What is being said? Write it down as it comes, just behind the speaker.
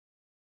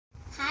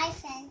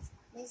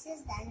This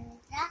is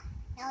Dhanumithra.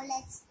 Now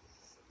let's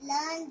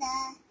learn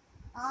the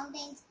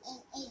mountains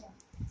in Europe.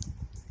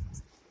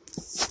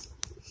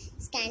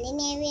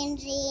 Scandinavian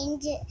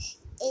range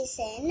is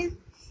in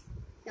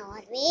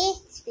Norway,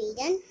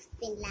 Sweden,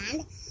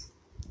 Finland.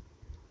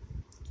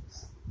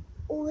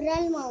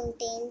 Ural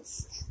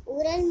Mountains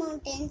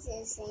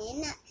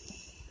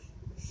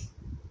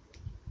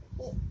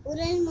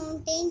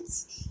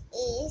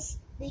is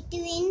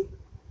between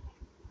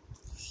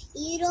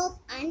Europe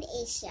and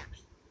Asia.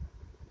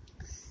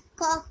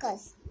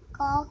 Caucasus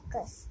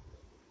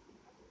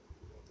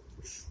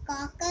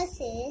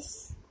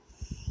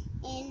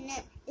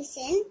is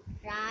in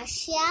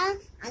Russia,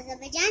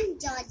 Azerbaijan,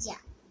 Georgia.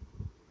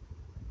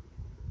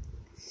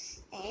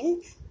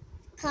 And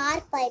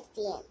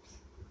Carpathian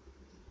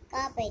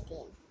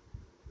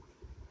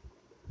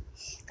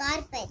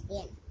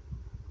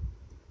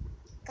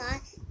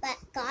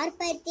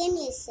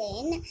is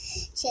in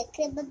Czech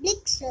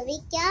Republic,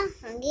 Slovakia,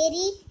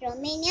 Hungary,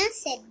 Romania,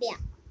 Serbia.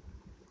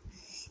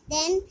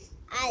 Then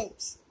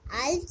Alps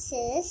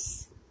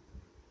is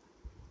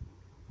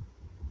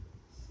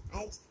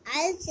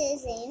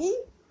in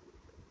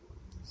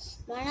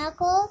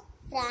Monaco,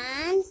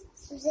 France,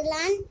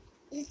 Switzerland,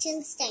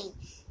 Liechtenstein.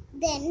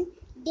 Then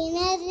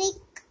Dinaric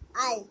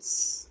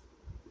Alps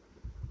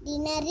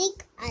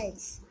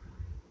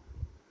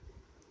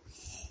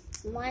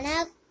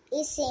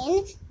is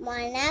in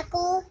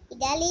Monaco,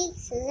 Italy,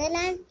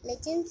 Switzerland,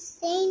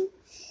 Liechtenstein,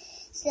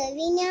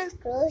 Slovenia,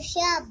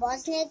 Croatia,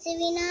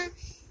 Bosnia-Herzegovina,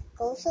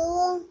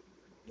 Kosovo.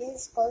 This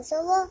is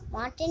Kosovo,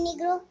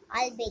 Montenegro,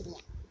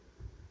 Albania.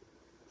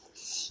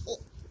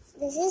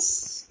 This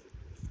is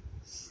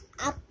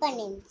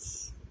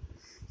Apennines.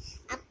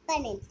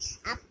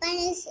 Apennines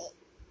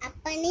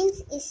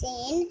is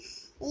in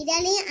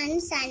Italy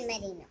and San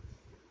Marino.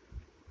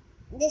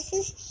 This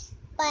is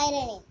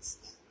Pyrenees.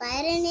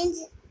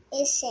 Pyrenees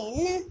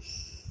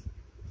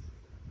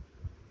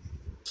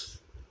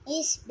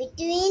is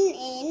between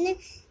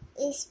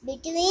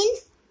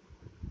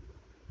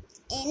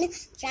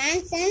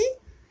France and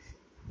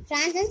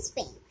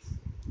Spain.